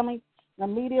families,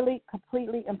 immediately,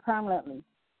 completely, and permanently.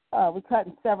 We cut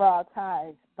and sever our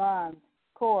ties, bonds,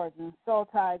 cords, and soul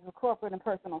ties with corporate and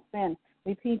personal sin,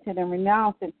 repenting and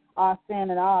renouncing our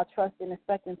sin and all trust and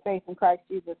expecting faith in Christ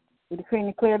Jesus. We decree and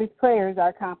declare these prayers are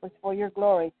accomplished for your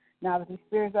glory. Now that these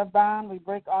spirits are bound, we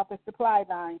break off the supply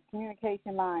lines,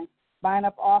 communication lines, bind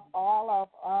up off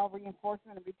all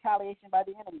reinforcement and retaliation by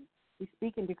the enemy. We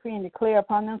speak and decree and declare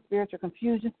upon them spiritual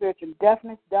confusion, spiritual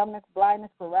deafness, dumbness, blindness,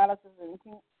 paralysis,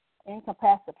 and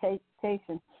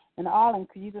incapacitation, and all in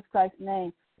Jesus Christ's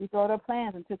name. We throw their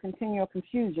plans into continual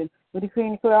confusion. We decree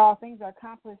and declare all things are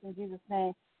accomplished in Jesus'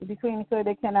 name. We decree and declare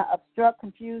they cannot obstruct,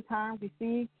 confuse, harm,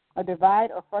 deceive, or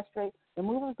divide or frustrate the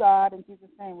move of God in Jesus'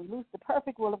 name. We loose the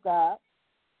perfect will of God,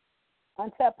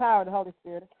 untapped power of the Holy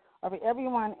Spirit over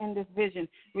everyone in this vision,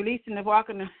 releasing the walk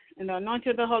in the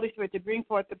anointing of the Holy Spirit to bring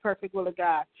forth the perfect will of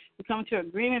God. We come to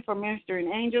agreement for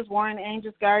ministering angels, warring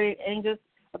angels, guardian angels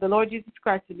of the Lord Jesus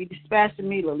Christ to be dispatched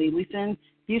immediately. We send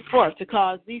you forth to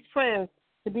cause these prayers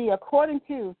to be according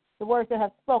to the words that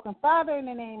have spoken. Father, in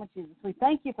the name of Jesus, we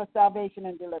thank you for salvation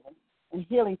and deliverance and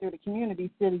healing through the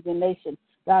community, cities, and nations.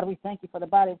 God, we thank you for the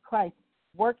body of Christ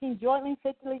working jointly,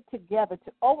 fitly together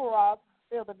to overall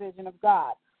fulfill the vision of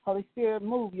God. Holy Spirit,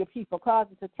 move your people, cause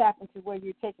us to tap into where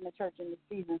you're taking the church in this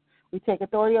season. We take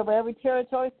authority over every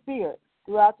territory spirit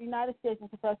throughout the United States and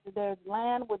confess that there is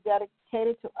land was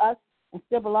dedicated to us and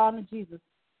still belong to Jesus.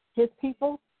 His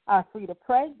people are free to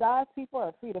pray. God's people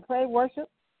are free to pray, worship.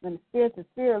 When the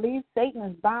spirit leaves, Satan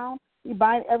is bound. We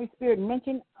bind every spirit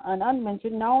mentioned and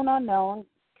unmentioned, known, unknown,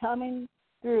 coming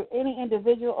through any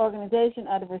individual, organization,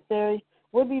 adversary,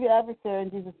 would be the adversary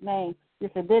in Jesus' name. You're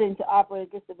forbidden to operate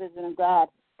against the vision of God.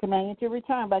 Command you to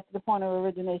return back to the point of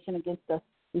origination against us.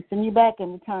 We send you back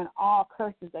and return all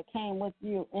curses that came with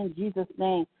you in Jesus'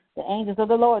 name. The angels of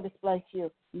the Lord displace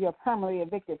you. You are permanently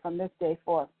evicted from this day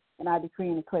forth. And I decree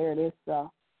and declare it is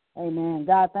so. Amen.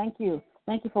 God, thank you.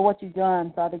 Thank you for what you've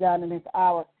done, Father God, in this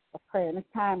hour of prayer, in this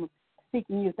time of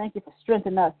seeking you. Thank you for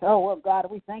strengthening us. Oh, well, God,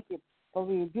 we thank you for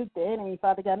we rebuke the enemy,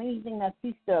 Father God. Anything that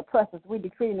seeks to oppress us, we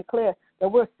decree and declare that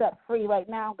we're set free right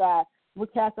now, God. We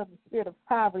cast out the spirit of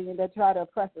poverty and that try to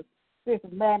oppress us, spirits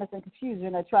of madness and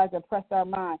confusion that tries to oppress our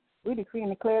mind. We decree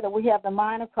and declare that we have the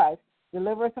mind of Christ.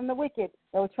 Deliver us from the wicked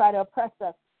that will try to oppress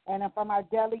us and from our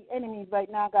deadly enemies right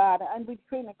now, God. And we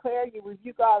decree and declare you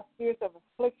rebuke all spirits of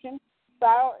affliction,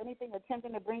 sorrow, anything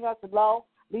attempting to bring us low.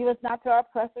 Leave us not to our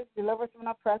oppressors. Deliver us from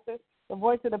our oppressors. The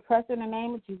voice of the oppressor in the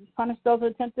name of Jesus. Punish those who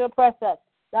attempt to oppress us.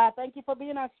 God, thank you for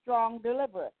being our strong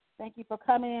deliverer. Thank you for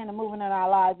coming in and moving in our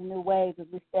lives in new ways as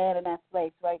we stand in that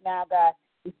place right now, God.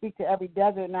 We speak to every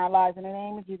desert in our lives in the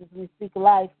name of Jesus. We speak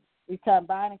life. We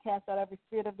bind and cast out every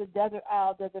spirit of the desert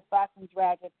owl, desert fox and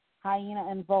dragon, hyena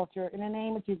and vulture. In the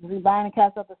name of Jesus, we bind and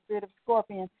cast out the spirit of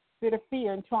scorpion, spirit of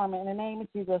fear and torment. In the name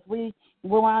of Jesus, we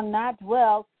will not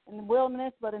dwell in the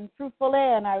wilderness, but in fruitful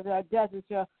land. Our desert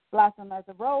shall blossom as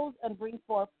a rose and bring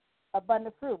forth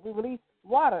abundant fruit. We release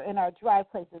water in our dry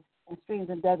places and streams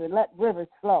and desert. Let rivers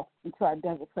flow into our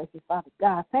desert places, Father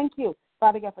God. Thank you,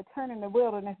 Father God, for turning the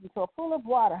wilderness into a pool of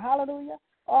water. Hallelujah.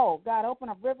 Oh, God, open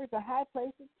up rivers of high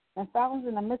places and fountains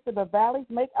in the midst of the valleys.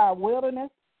 Make our wilderness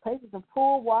places of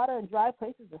pool, water, and dry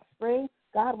places of spring.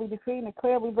 God, we decree and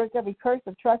declare we break every curse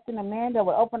of trusting in man that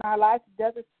will open our lives to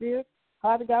desert spirits.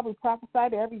 Father God, we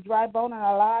prophesy to every dry bone in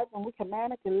our lives and we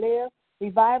command it to live,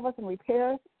 revive us, and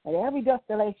repair us, and every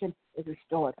desolation is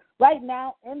restored. Right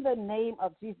now, in the name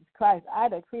of Jesus Christ, I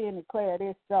decree and declare it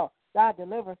is so. God,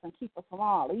 deliver us and keep us from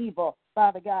all evil.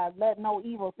 Father God, let no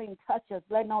evil thing touch us.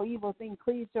 Let no evil thing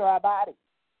cleave to our body.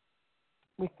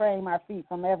 Refrain our feet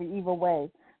from every evil way,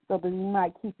 so that we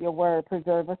might keep your word.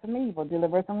 Preserve us from evil.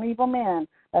 Deliver us from evil men.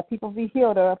 Let people be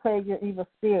healed or plague your evil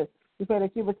spirits. We pray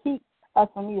that you will keep us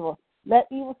from evil. Let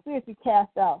evil spirits be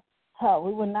cast out. Hell,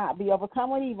 we will not be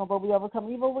overcome with evil, but we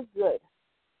overcome evil with good.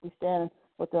 We stand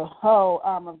with the whole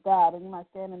arm of God, and you might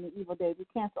stand in the evil day. We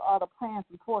cancel all the plans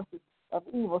and forces of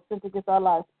evil sent against our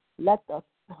lives. Let the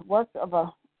works of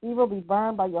evil be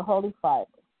burned by your holy fire.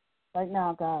 Right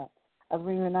now, God, as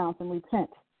we renounce and repent,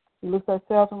 we loose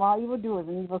ourselves from all evildoers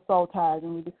and evil soul ties,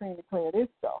 and we decree and declare it is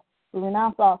so. We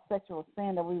renounce all sexual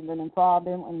sin that we've been involved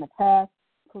in the past,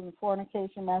 including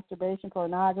fornication, masturbation,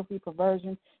 pornography,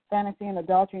 perversion, fantasy, and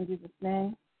adultery in Jesus'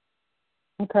 name.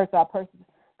 We curse our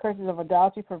curses of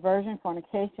adultery, perversion,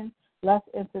 fornication, lust,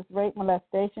 incest, rape,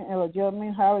 molestation,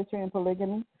 illegitimate, harlotry, and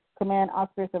polygamy. Command our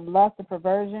spirits of lust and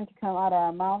perversion to come out of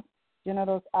our mouth,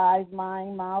 genitals, eyes,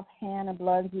 mind, mouth, hand, and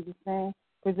blood in Jesus' name.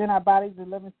 Present our bodies as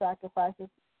living sacrifices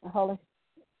and holy,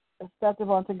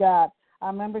 acceptable unto God.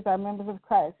 Our members are members of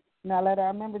Christ. Now let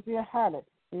our members be a harlot.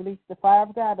 Release the fire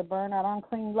of God to burn out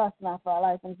unclean lust in our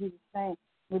life in Jesus' name.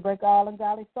 We break all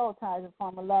ungodly soul ties and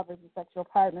former lovers and sexual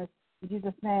partners. In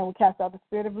Jesus' name, we cast out the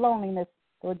spirit of loneliness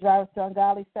that would drive us to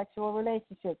ungodly sexual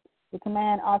relationships. We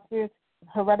command our spirits of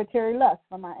hereditary lust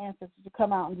from our ancestors to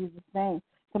come out in Jesus' name.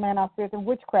 Command our spirits of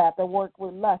witchcraft that work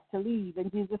with lust to leave in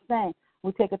Jesus' name.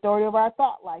 We take authority over our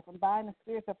thought life and bind the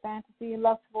spirits of fantasy and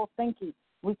lustful thinking.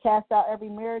 We cast out every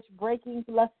marriage-breaking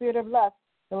lust spirit of lust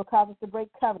that will cause us to break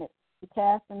covenant. We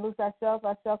cast and loose ourselves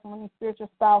from any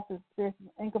spiritual spouses, spirits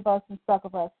of incubus and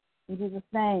succubus. In Jesus'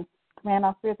 name, command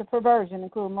our spirits of perversion,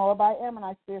 including Moabite,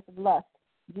 Ammonite spirits of lust.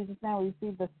 In Jesus' name, we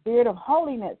receive the spirit of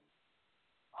holiness.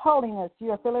 Holiness. You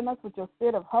are filling us with your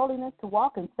spirit of holiness to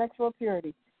walk in sexual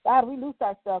purity. God, we loose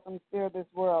ourselves from the spirit of this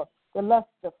world, the lust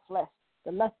of flesh,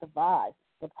 the lust of eyes,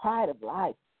 the pride of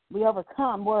life. We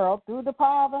overcome world through the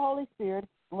power of the Holy Spirit,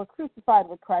 and we're crucified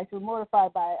with Christ. We're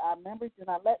mortified by our members. Do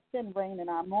not let sin reign in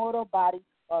our mortal body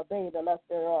or obey the lust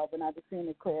thereof. And I decree and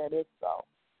declare it is so.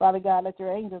 Father God, let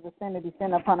your angels ascend and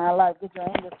descend upon our life. Get your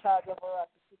angels charge over us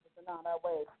to keep us in all our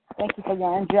ways. Thank you for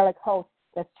your angelic host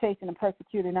that's chasing and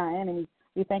persecuting our enemies.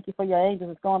 We thank you for your angels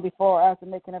that's going before us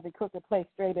and making every crooked place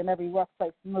straight and every rough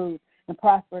place smooth and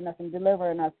prospering us and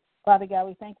delivering us. Father God,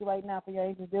 we thank you right now for your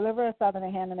angels. Deliver us out of the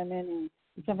hand of the enemy.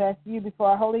 We confess to you before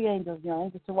our holy angels, your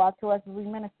angels to walk to us as we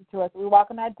minister to us. We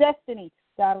walk in our destiny.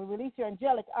 God, we release your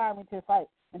angelic army to fight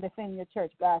and defend your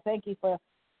church. God, thank you for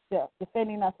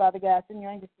defending us, Father God. Send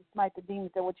your angels to smite the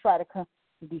demons that would try to come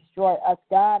to destroy us.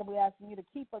 God, we ask you to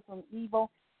keep us from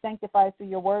evil. Sanctify us through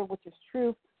your word, which is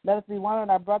truth. Let us be one of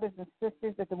our brothers and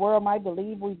sisters that the world might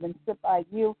believe we've been sent by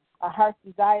you. Our heart's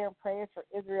desire and prayers for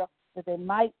Israel that they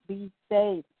might be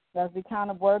saved. Let us be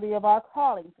counted worthy of our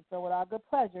calling, to fill with our good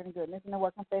pleasure and goodness and the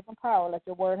work of faith and power. Let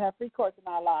your word have free course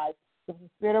in our lives. Give us the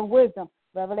spirit of wisdom,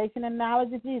 revelation, and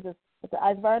knowledge of Jesus. Let the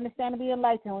eyes of our understanding be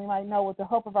enlightened, we might know what the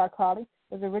hope of our calling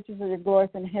is, the riches of your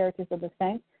glorious inheritance of the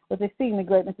saints, with the exceeding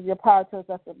greatness of your power towards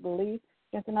us that believe.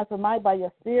 Strengthen us with might by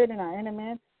your spirit and our inner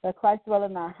man. Let Christ dwell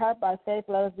in our heart by faith.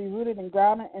 Let us be rooted and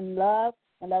grounded in love,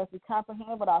 and let us be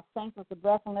comprehended with our saints with the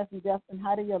breadth and length and depth and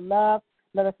height of your love.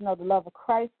 Let us know the love of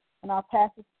Christ and our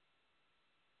passages.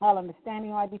 All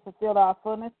understanding might be fulfilled our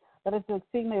fullness. Let us do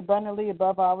exceedingly abundantly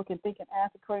above all we can think and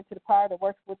ask according to the power that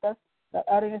works with us. Let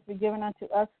utterance be given unto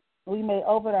us. We may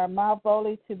open our mouth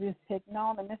boldly to be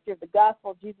known the mystery of the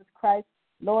gospel of Jesus Christ.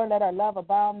 Lord, let our love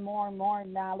abound more and more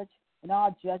in knowledge and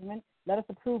all judgment. Let us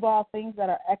approve all things that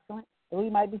are excellent, that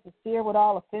we might be sincere with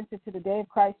all offenses to the day of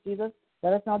Christ Jesus.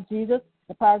 Let us know Jesus,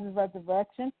 the power of his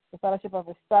resurrection, the fellowship of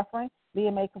his suffering,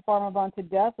 being made conformable unto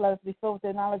death. Let us be filled with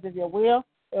the knowledge of your will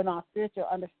and our spiritual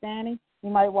understanding. We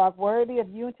might walk worthy of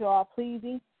you into all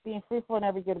pleasing, being fruitful in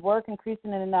every good work,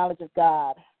 increasing in the knowledge of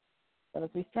God. Let us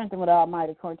be strengthened with our might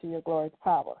according to your glorious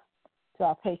power, to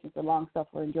our patience and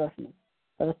long-suffering endurance.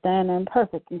 Let us stand in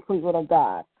perfect, complete will of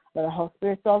God. Let our whole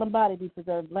spirit, soul, and body be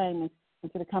preserved blameless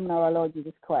until the coming of our Lord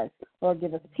Jesus Christ. Lord,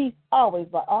 give us peace always,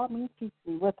 by all means peace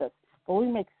be with us. For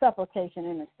we make supplication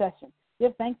and intercession.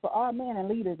 Give thanks for all men and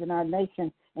leaders in our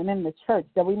nation and in the church,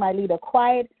 that we might lead a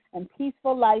quiet and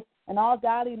peaceful life in all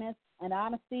godliness and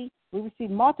honesty. We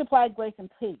receive multiplied grace and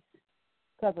peace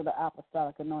because of the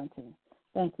apostolic anointing.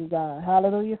 Thank you, God.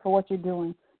 Hallelujah for what you're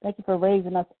doing. Thank you for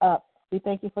raising us up. We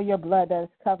thank you for your blood that is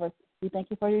covered. We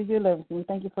thank you for your deliverance. We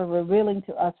thank you for revealing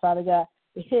to us, Father God,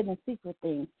 the hidden and secret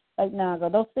things. Right now,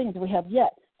 God, those things we have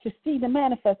yet to see them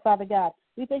manifest, Father God.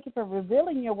 We thank you for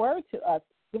revealing your word to us,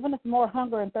 giving us more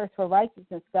hunger and thirst for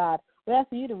righteousness, God. We're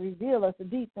asking you to reveal us the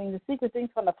deep things, the secret things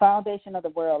from the foundation of the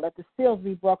world. Let the seals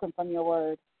be broken from your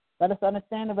word. Let us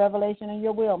understand the revelation and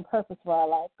your will and purpose for our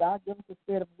life. God, give us the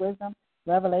spirit of wisdom,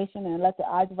 revelation, and let the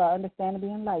eyes of our understanding be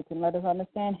enlightened. Let us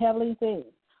understand heavenly things.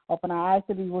 Open our eyes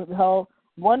to behold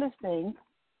wondrous things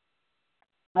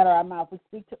out of our mouth. We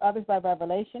speak to others by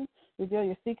revelation. Reveal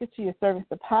your secrets to your servants,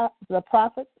 the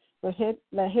prophets.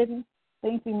 Let hidden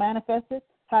things be manifested.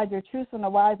 Hide your truths from the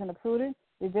wise and the prudent.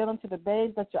 Reveal them to the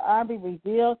babes. Let your arm be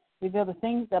revealed. Reveal the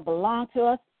things that belong to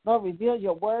us. Lord, reveal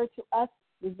your word to us.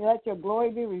 Let your glory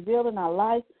be revealed in our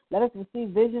lives. Let us receive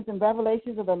visions and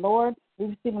revelations of the Lord. We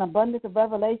receive an abundance of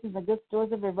revelations and good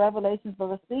stores of your revelations.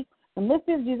 Let us speak the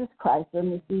mystery of Jesus Christ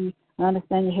and receive and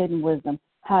understand your hidden wisdom.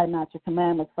 Hide not your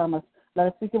commandments from us. Let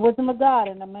us speak the wisdom of God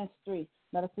in the mystery.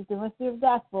 Let us speak the mystery of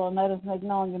gospel, and let us make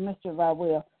known your mystery of our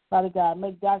will. Father God,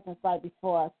 make darkness light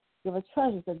before us. Give us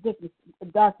treasures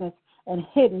of darkness and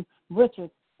hidden riches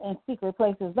and secret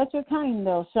places. Let your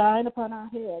kindness shine upon our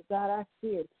head. God, our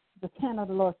spirit, the candle of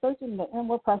the Lord, searching the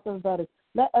inward parts of the body.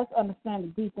 Let us understand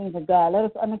the deep things of God. Let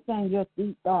us understand your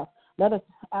deep thoughts. Let us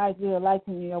eyes be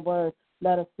enlightened in your word.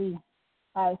 Let us see.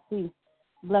 I see.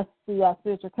 Blessed be our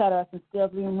spiritual cataracts and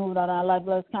scales be removed on our life.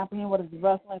 Let us comprehend what is the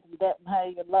breadth, length, and depth, and height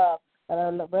of your love. Let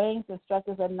our reigns instruct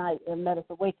us at night, and let us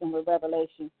awaken with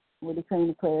revelation. We decree and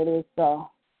declare it is so.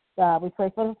 God, we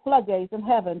pray for the floodgates in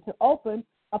heaven to open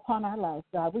upon our lives,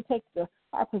 God. We take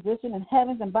our position in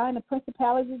heavens and bind the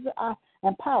principalities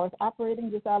and powers operating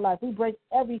against our life. We break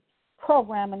every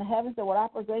program in the heavens that would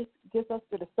operate against us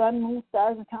through the sun, moon,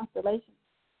 stars, and constellations.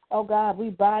 Oh, God, we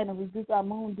bind and rebuke our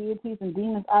moon deities and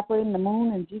demons operating the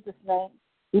moon in Jesus' name.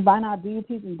 We bind our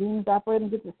deities and demons operating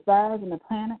against the stars and the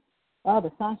planets. Oh,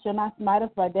 the sun shall not smite us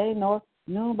by day, nor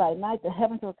noon by night. The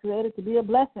heavens were created to be a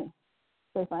blessing.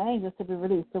 Pray for angels to be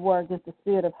released to war against the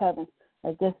spirit of heaven,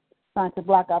 against trying to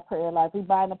block our prayer life. We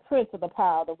bind the prince of the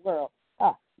power of the world.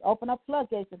 Open up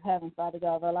floodgates of heaven, Father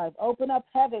God, of our life. Open up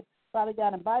heaven, Father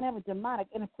God, and bind every demonic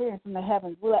interference from the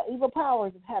heavens. Will the evil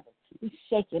powers of heaven be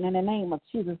shaken in the name of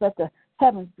Jesus? Let the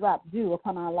heavens drop dew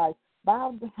upon our life.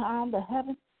 Bow behind the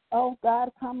heavens. Oh,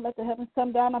 God, come. Let the heavens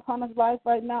come down upon us life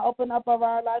right now. Open up of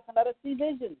our life and let us see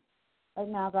visions. Right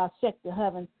now, God, shake the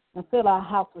heavens and fill our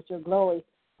house with your glory.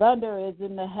 Thunder is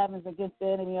in the heavens against the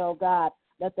enemy, oh God.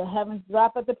 Let the heavens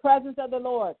drop at the presence of the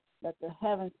Lord. Let the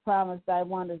heavens promise thy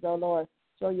wonders, O Lord.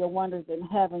 Show your wonders in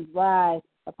heavens. Rise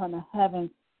upon the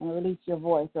heavens and release your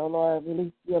voice, O Lord.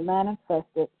 Release your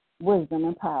manifested wisdom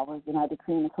and powers. And I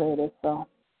decree and declare this so.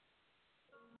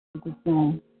 In Jesus'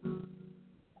 name.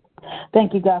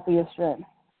 Thank you, God, for your strength.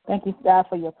 Thank you, God,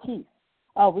 for your peace.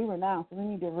 Oh, we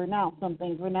need to renounce some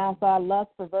things. Renounce our lust,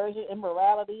 perversion,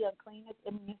 immorality, uncleanness,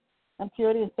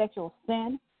 impurity, and sexual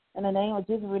sin. In the name of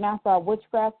Jesus, renounce our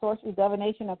witchcraft, sorcery,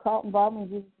 divination, occult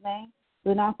involvement in Jesus' name.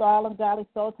 Renounce all ungodly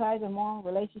soul ties and moral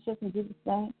relationships in Jesus'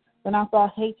 name. Renounce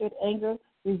all hatred, anger,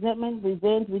 resentment,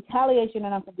 revenge, retaliation,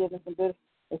 and unforgiveness in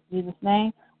Jesus'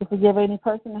 name. We forgive any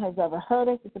person that has ever hurt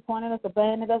us, disappointed us,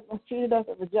 abandoned us, mistreated us,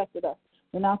 or rejected us.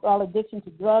 Renounce all addiction to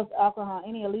drugs, alcohol,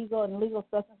 any illegal and legal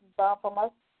substances bound from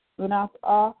us. Renounce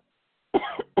all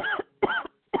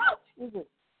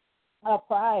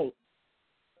pride,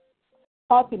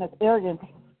 haughtiness, arrogance,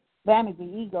 vanity,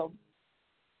 ego,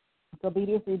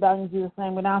 disobedience, rebellion in Jesus'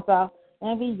 name. Renounce all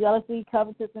envy, jealousy,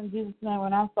 covetousness in Jesus' name.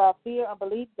 Renounce all fear,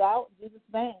 unbelief, doubt in Jesus'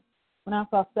 name. Renounce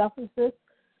all selfishness,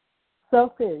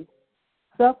 self-pity,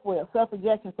 self-will,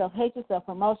 self-rejection, self-hatred,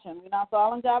 self-promotion. Renounce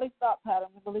all ungodly thought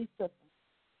patterns and belief systems.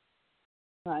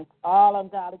 Right. All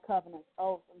ungodly covenants,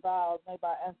 oaths, and vows made by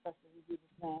our ancestors in Jesus'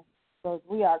 name. So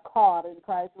we are called in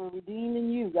Christ. We're redeemed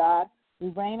in you, God. We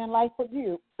reign in life with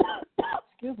you.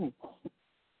 Excuse me.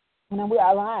 And then we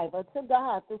are alive to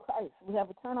God through Christ. We have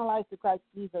eternal life through Christ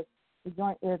Jesus. We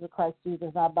joint heirs with Christ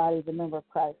Jesus. Our body is a member of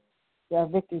Christ. We have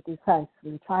victory through Christ.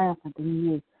 We're triumphant in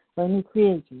you. We're new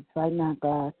creatures right now,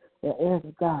 God. We're heirs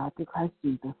of God through Christ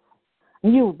Jesus.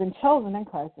 And you have been chosen in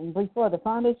Christ and before the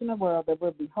foundation of the world that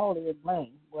we'll be holy and blameless,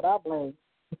 without blame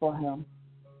before him.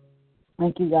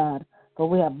 Thank you, God, for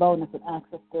we have boldness and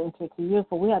access to enter to you,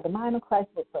 for we have the mind of Christ,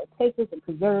 but partakers and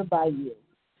preserved by you.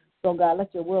 So, God,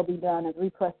 let your will be done as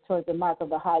we press towards the mark of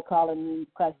the high calling in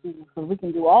Christ Jesus, so we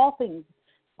can do all things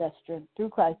that strength through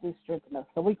Christ who strengthens us.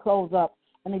 So we close up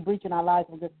any breach in our lives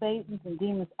with the Satan's and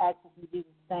demons' access in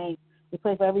Jesus' name. We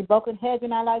pray for every broken hedge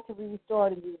in our life to be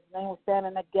restored in Jesus' name. We'll stand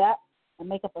in that gap and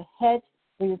make up a hedge.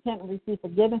 We repent and receive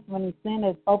forgiveness when we sin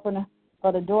is open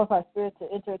for the door of our spirit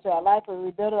to enter into our life. We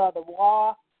rebuild all the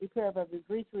wall, repair of every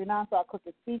breach, renounce our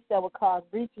crooked speech that will cause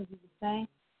breach in Jesus' name.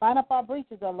 Bind up our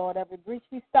breaches, O Lord. Every breach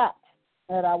be stopped.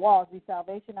 Let our walls be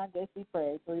salvation, our gates be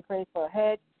praise. So we pray for a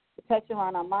hedge protection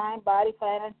around our mind, body,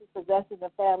 finances, possessions,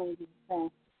 and family in Jesus' name.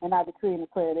 And I decree and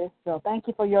declare this. So thank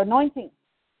you for your anointing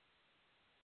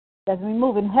that's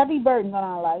removing heavy burdens on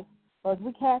our life. For as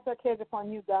we cast our cares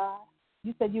upon you, God,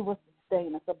 you said you will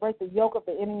sustain us. So break the yoke of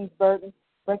the enemy's burden,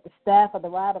 break the staff of the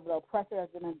rod of the oppressor as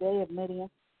in the day of Midian.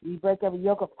 We break every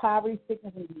yoke of poverty,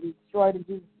 sickness, and be destroyed in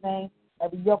Jesus' name.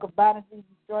 Every yoke of bondage be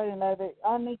destroyed, and every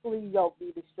unequally yoke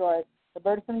be destroyed. The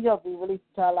burdensome yoke be released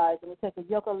to our lives, and we take the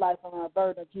yoke of life from our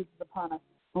burden of Jesus upon us,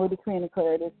 and we decree and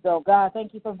declare this. So, God,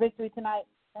 thank you for victory tonight.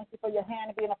 Thank you for your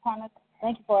hand being upon us.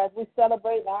 Thank you for as we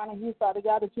celebrate and honor you, Father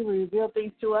God, that you will reveal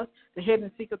things to us, the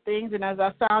hidden secret things, and as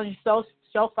I sound you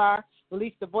so far,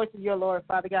 release the voice of your Lord,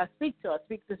 Father God. Speak to us.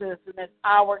 Speak to us in this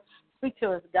hour. Speak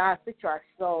to us, God. Speak to our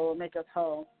soul. Make us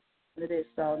whole. And it is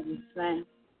so in Jesus' name.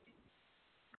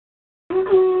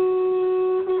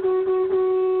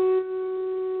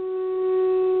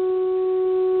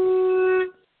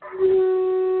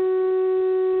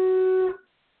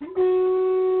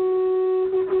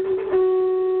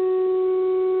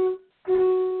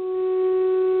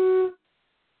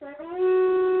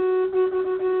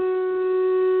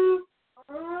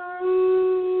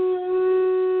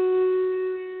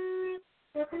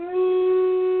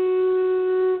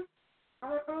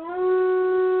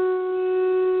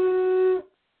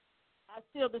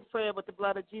 This prayer with the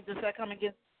blood of Jesus. I come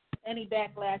against any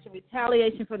backlash and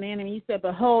retaliation from the enemy. You said,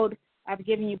 behold, I've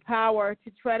given you power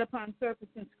to tread upon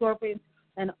serpents and scorpions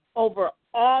and over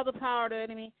all the power of the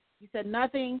enemy. You said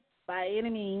nothing by any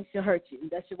means shall hurt you.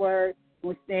 That's your word.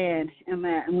 We stand in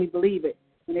that and we believe it.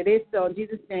 And it is so. In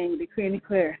Jesus' name, we decree and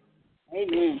declare.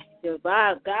 Amen.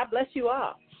 God bless you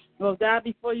all. Well, God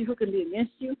before you, who can be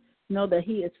against you? Know that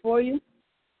he is for you.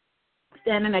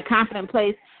 Stand in a confident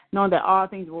place, knowing that all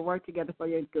things will work together for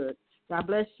your good. God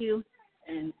bless you,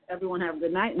 and everyone have a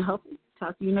good night, and I hope to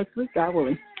talk to you next week, God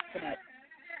willing. Good night.